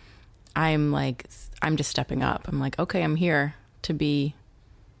 but I'm just stepping up. I'm like, okay, I'm here to be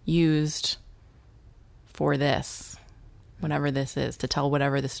used for this, whatever this is, to tell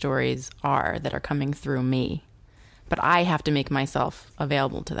whatever the stories are that are coming through me. But I have to make myself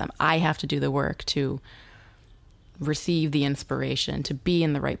available to them. I have to do the work to receive the inspiration, to be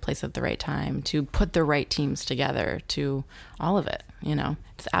in the right place at the right time, to put the right teams together, to all of it.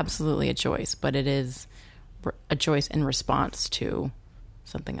 It's absolutely a choice, but it is a choice in response to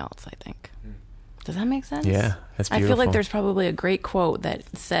something else, I think. Does that make sense? Yeah, that's beautiful. I feel like there's probably a great quote that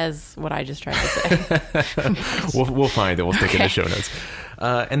says what I just tried to say. We'll find it. We'll stick it in the show notes.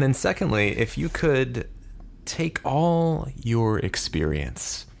 And then secondly, if you could take all your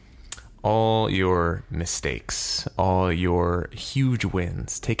experience, all your mistakes, all your huge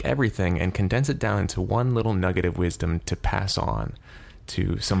wins, take everything and condense it down into one little nugget of wisdom to pass on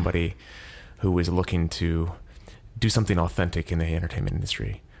to somebody who is looking to do something authentic in the entertainment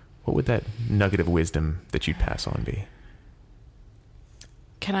industry, what would that nugget of wisdom that you'd pass on be?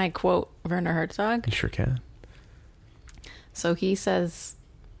 Can I quote Werner Herzog? You sure can. So he says,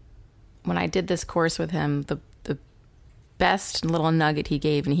 when I did this course with him, the best little nugget he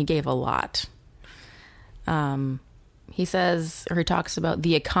gave, and he gave a lot. He says, or he talks about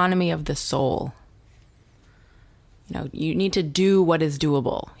the economy of the soul. You need to do what is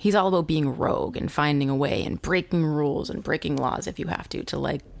doable. He's all about being rogue and finding a way and breaking rules and breaking laws if you have to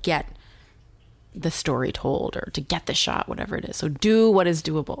like get the story told or to get the shot, whatever it is. So do what is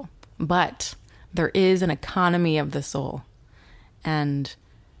doable. But there is an economy of the soul. And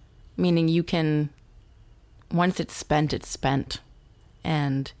meaning you can, once it's spent.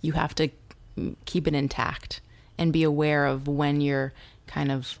 And you have to keep it intact and be aware of when you're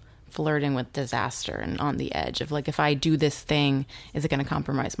kind of flirting with disaster and on the edge of like, if I do this thing, is it going to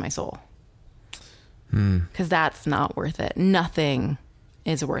compromise my soul? Because that's not worth it. Nothing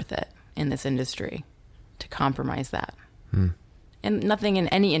is worth it in this industry to compromise that. and nothing in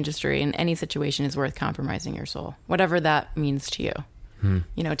any industry, in any situation, is worth compromising your soul, whatever that means to you.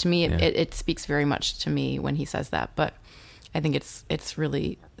 You know, to me, it speaks very much to me when he says that. But I think it's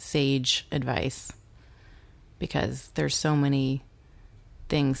really sage advice, because there's so many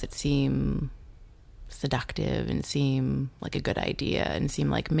things that seem seductive and seem like a good idea and seem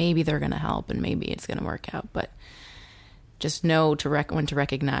like maybe they're going to help and maybe it's going to work out. But just know when to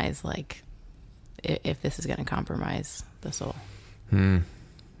recognize, like, if this is going to compromise the soul.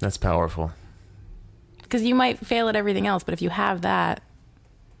 That's powerful. Because you might fail at everything else, but if you have that,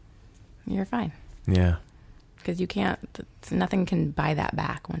 you're fine. Yeah. Because you can't, nothing can buy that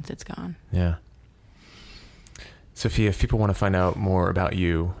back once it's gone. Yeah. Sophia, if people want to find out more about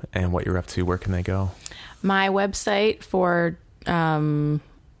you and what you're up to, where can they go? My website for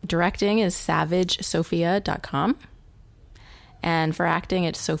directing is savagesophia.com. And for acting,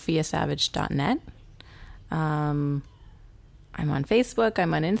 it's sophiasavage.net. I'm on Facebook.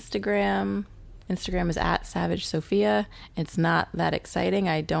 I'm on Instagram. Instagram is at Savage Sophia. It's not that exciting.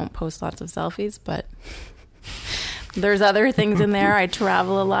 I don't post lots of selfies, but there's other things in there. I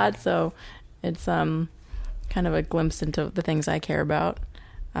travel a lot, so it's kind of a glimpse into the things I care about.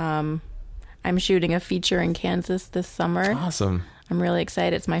 I'm shooting a feature in Kansas this summer. Awesome. I'm really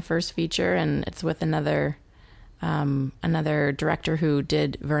excited. It's my first feature, and it's with another director who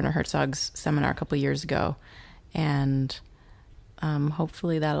did Werner Herzog's seminar a couple years ago. And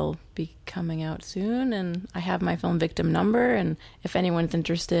hopefully that'll be coming out soon. And I have my film victim number. And if anyone's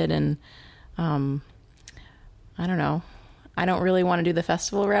interested in, I don't know, I don't really want to do the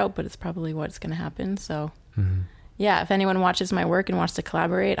festival route, but it's probably what's going to happen. So yeah, if anyone watches my work and wants to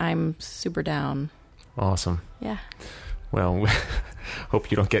collaborate, I'm super down. Awesome. Yeah. Well,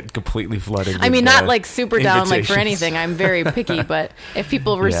 hope you don't get completely flooded. I mean, not like super down, like for invitations. anything. I'm very picky, but if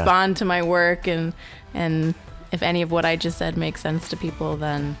people respond to my work and if any of what I just said makes sense to people,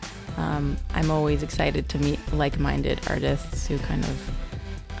 then I'm always excited to meet like-minded artists who kind of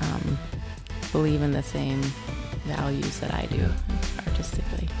believe in the same values that I do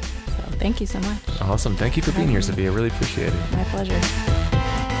artistically. So thank you so much. Awesome. Thank you for being here, Sophia. I really appreciate it. My pleasure.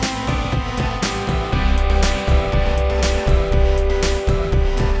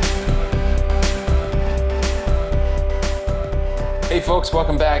 Hey folks,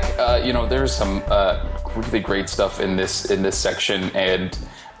 welcome back. There's some really great stuff in this section, and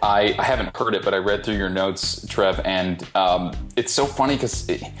I haven't heard it, but I read through your notes, Trev, and it's so funny because,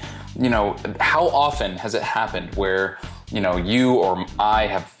 how often has it happened where, you or I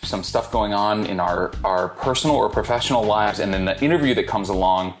have some stuff going on in our personal or professional lives, and then the interview that comes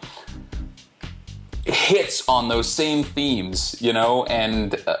along hits on those same themes,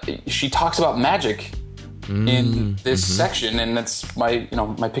 and she talks about magic in this section, and that's my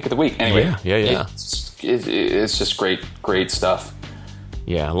pick of the week. Anyway, yeah. It's just great stuff.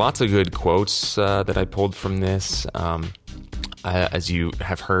 Yeah, lots of good quotes that I pulled from this. As you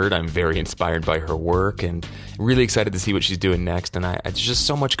have heard, I'm very inspired by her work and really excited to see what she's doing next. And it's just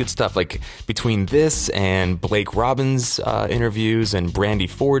so much good stuff. Like between this and Blake Robbins' interviews and Brandy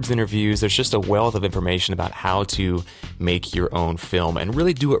Ford's interviews, there's just a wealth of information about how to make your own film and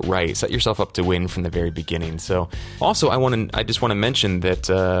really do it right. Set yourself up to win from the very beginning. So also, I just want to mention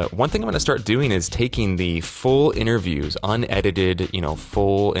that one thing I'm going to start doing is taking the full interviews, unedited,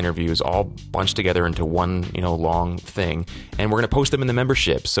 full interviews, all bunched together into one, long thing. And we're going to post them in the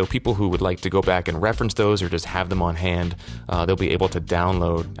membership. So people who would like to go back and reference those or just have them on hand, they'll be able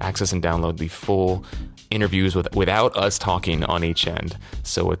to access and download the full interviews without us talking on each end.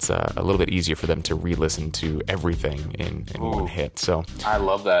 So it's a little bit easier for them to re-listen to everything in one hit. So I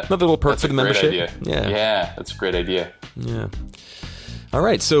love that. Another little perk for the membership. Idea. Yeah, that's a great idea. Yeah. All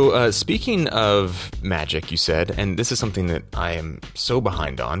right, so speaking of magic, you said, and this is something that I am so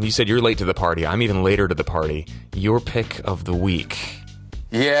behind on. You said you're late to the party. I'm even later to the party. Your pick of the week.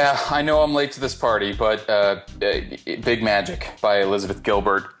 Yeah, I know I'm late to this party, but Big Magic by Elizabeth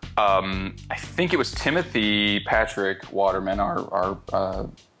Gilbert. I think it was Timothy Patrick Waterman, our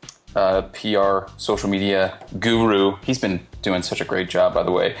PR social media guru. He's been doing such a great job, by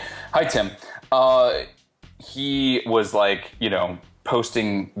the way. Hi, Tim. He was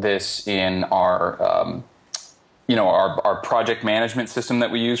posting this in our project management system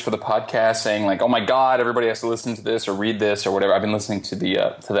that we use for the podcast, saying like, oh my God, everybody has to listen to this or read this or whatever. I've been listening to the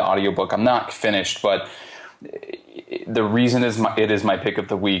audiobook. I'm not finished, but the reason it is my pick of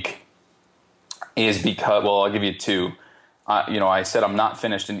the week is because, well, I'll give you two. I said I'm not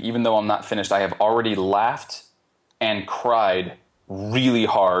finished, and even though I'm not finished, I have already laughed and cried really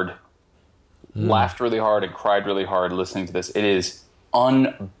hard. Laughed really hard and cried really hard listening to this. It is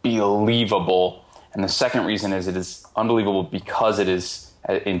unbelievable And the second reason is it is unbelievable because it is,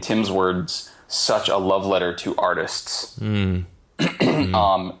 in Tim's words, such a love letter to artists.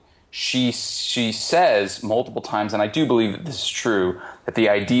 She says multiple times, and I do believe that this is true, that the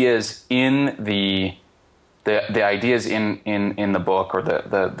ideas in the ideas in the book, or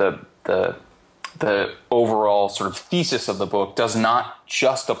the overall sort of thesis of the book, does not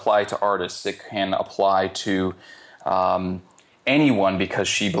just apply to artists. It can apply to anyone, because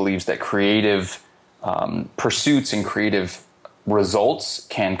she believes that creative pursuits and creative results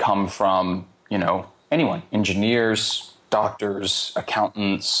can come from, anyone, engineers, doctors,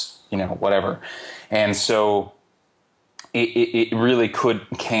 accountants, whatever. And so it really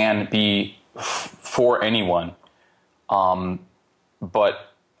can be for anyone.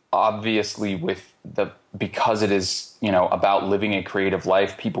 But obviously because it is, about living a creative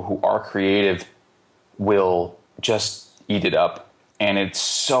life, people who are creative will just eat it up. And it's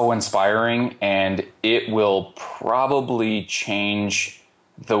so inspiring, and it will probably change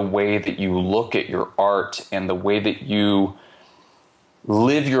the way that you look at your art and the way that you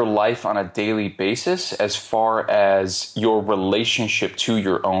live your life on a daily basis, as far as your relationship to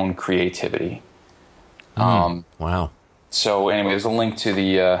your own creativity. Wow. So anyway, there's a link to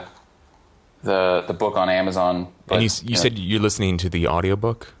the book on Amazon. But, and you said you're listening to the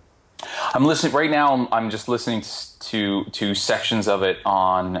audiobook? I'm listening right now. I'm just listening to sections of it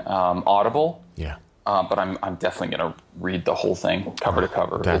on Audible. Yeah. But I'm definitely going to read the whole thing cover to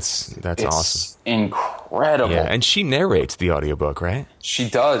cover. That's awesome. It's incredible. Yeah, and she narrates the audiobook, right? She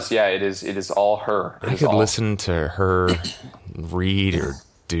does. Yeah, it is all her. I could listen to her read or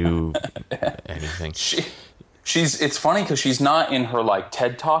do anything. It's funny because she's not in her like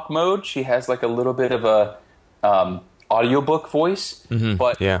TED Talk mode. She has like a little bit of a audiobook voice,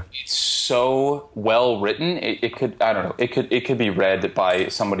 but it's so well written. It could be read by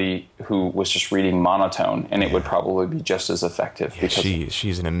somebody who was just reading monotone, and it would probably be just as effective. Yeah,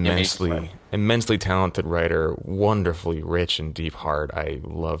 she's an immensely talented writer, wonderfully rich and deep heart. I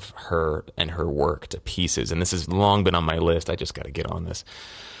love her and her work to pieces, and this has long been on my list. I just got to get on this.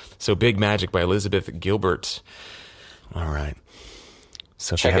 So, Big Magic by Elizabeth Gilbert. All right.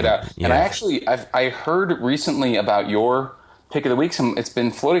 So check it out. Yeah. And I heard recently about your pick of the week. It's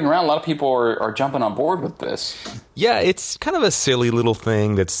been floating around. A lot of people are jumping on board with this. Yeah, it's kind of a silly little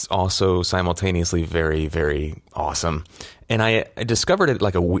thing that's also simultaneously very, very awesome. And I discovered it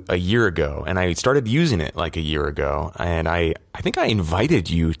like a year ago, and I started using it like a year ago. And I think I invited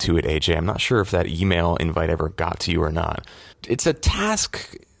you to it, AJ. I'm not sure if that email invite ever got to you or not. It's a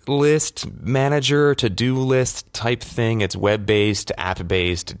task list manager, to-do list type thing. It's web-based,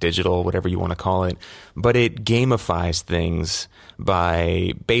 app-based, digital, whatever you want to call it. But it gamifies things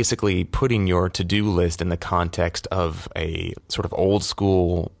by basically putting your to-do list in the context of a sort of old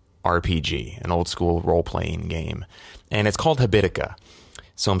school RPG, an old school role-playing game. And it's called Habitica.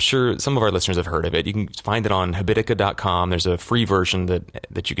 So I'm sure some of our listeners have heard of it. You can find it on Habitica.com. There's a free version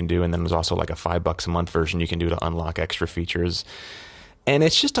that you can do, and then there's also like a $5 a month version you can do to unlock extra features. And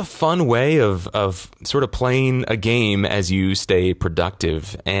it's just a fun way of sort of playing a game as you stay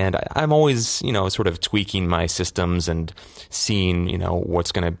productive. And I'm always, sort of tweaking my systems and seeing,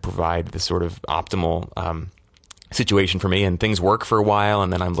 what's going to provide the sort of optimal situation for me. And things work for a while,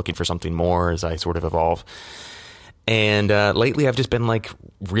 and then I'm looking for something more as I sort of evolve. And lately I've just been like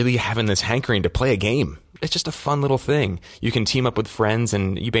really having this hankering to play a game. It's just a fun little thing. You can team up with friends,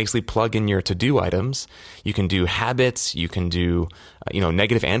 and you basically plug in your to-do items. You can do habits. You can do,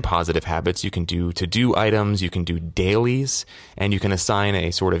 negative and positive habits. You can do to-do items. You can do dailies, and you can assign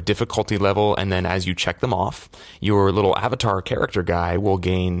a sort of difficulty level. And then as you check them off, your little avatar character guy will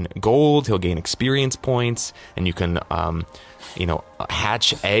gain gold. He'll gain experience points, and you can,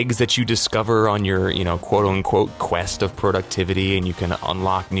 hatch eggs that you discover on your, quote unquote quest of productivity, and you can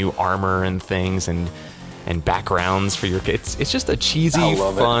unlock new armor and things and backgrounds for your kids. It's just a cheesy,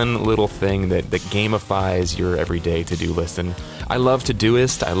 fun little thing that gamifies your everyday to-do list. And I love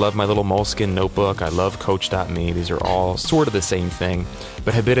Todoist. I love my little Moleskine notebook. I love Coach.me. These are all sort of the same thing.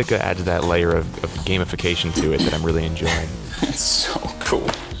 But Habitica adds that layer of gamification to it that I'm really enjoying. It's so cool.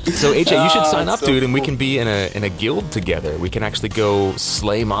 So AJ, you should sign up, dude, and we can be in a guild together. We can actually go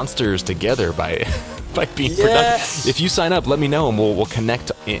slay monsters together by being productive. If you sign up, let me know, and we'll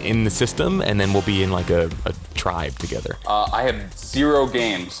connect in the system, and then we'll be in like a tribe together. I have 0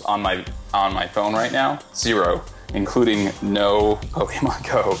 games on my phone right now, 0, including no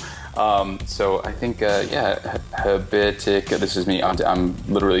Pokemon Go. So I think, Habitic. This is me. I'm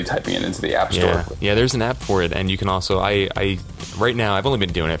literally typing it into the App Store. Yeah, there's an app for it, and you can also. I right now I've only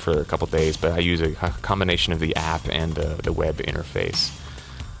been doing it for a couple of days, but I use a combination of the app and the web interface.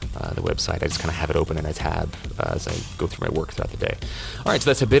 the website. I just kind of have it open in a tab as I go through my work throughout the day. All right, so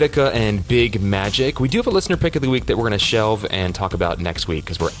that's Habitica and Big Magic. We do have a listener pick of the week that we're going to shelve and talk about next week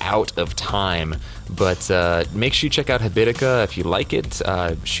because we're out of time. But make sure you check out Habitica. If you like it,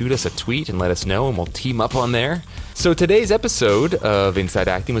 shoot us a tweet and let us know, and we'll team up on there. So today's episode of Inside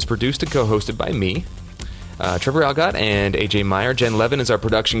Acting was produced and co-hosted by me, Trevor Algatt, and AJ Meyer. Jen Levin is our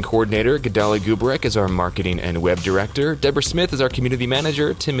production coordinator. Gadali Gubarek is our marketing and web director. Deborah Smith is our community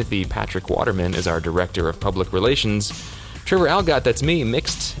manager. Timothy Patrick Waterman is our director of public relations. Trevor Algatt, that's me,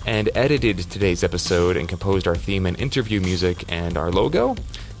 mixed and edited today's episode and composed our theme and interview music and our logo.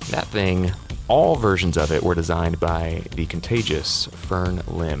 That thing, all versions of it were designed by the contagious Fern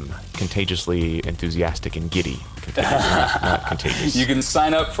Lim. Contagiously enthusiastic and giddy. Not contagious. You can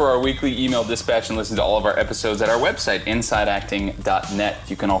sign up for our weekly email dispatch and listen to all of our episodes at our website, insideacting.net.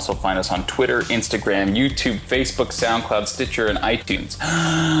 You can also find us on Twitter, Instagram, YouTube, Facebook, SoundCloud, Stitcher, and iTunes.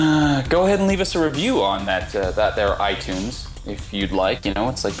 Go ahead and leave us a review on that there iTunes if you'd like. You know,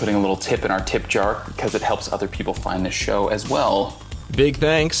 it's like putting a little tip in our tip jar because it helps other people find the show as well. Big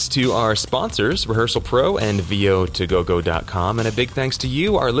thanks to our sponsors, Rehearsal Pro and VO2GoGo.com, and a big thanks to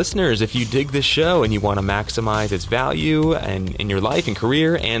you, our listeners. If you dig this show and you want to maximize its value and in your life and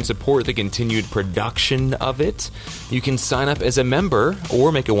career and support the continued production of it, you can sign up as a member or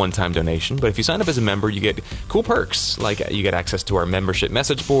make a one-time donation. But if you sign up as a member, you get cool perks, like you get access to our membership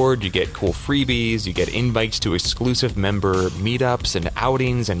message board, you get cool freebies, you get invites to exclusive member meetups and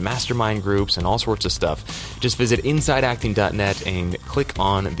outings and mastermind groups and all sorts of stuff. Just visit InsideActing.net and click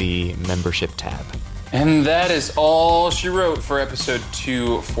on the membership tab. And that is all she wrote for episode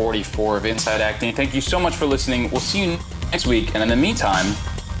 244 of Inside Acting. Thank you so much for listening. We'll see you next week. And in the meantime,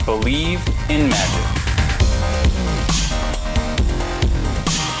 believe in magic.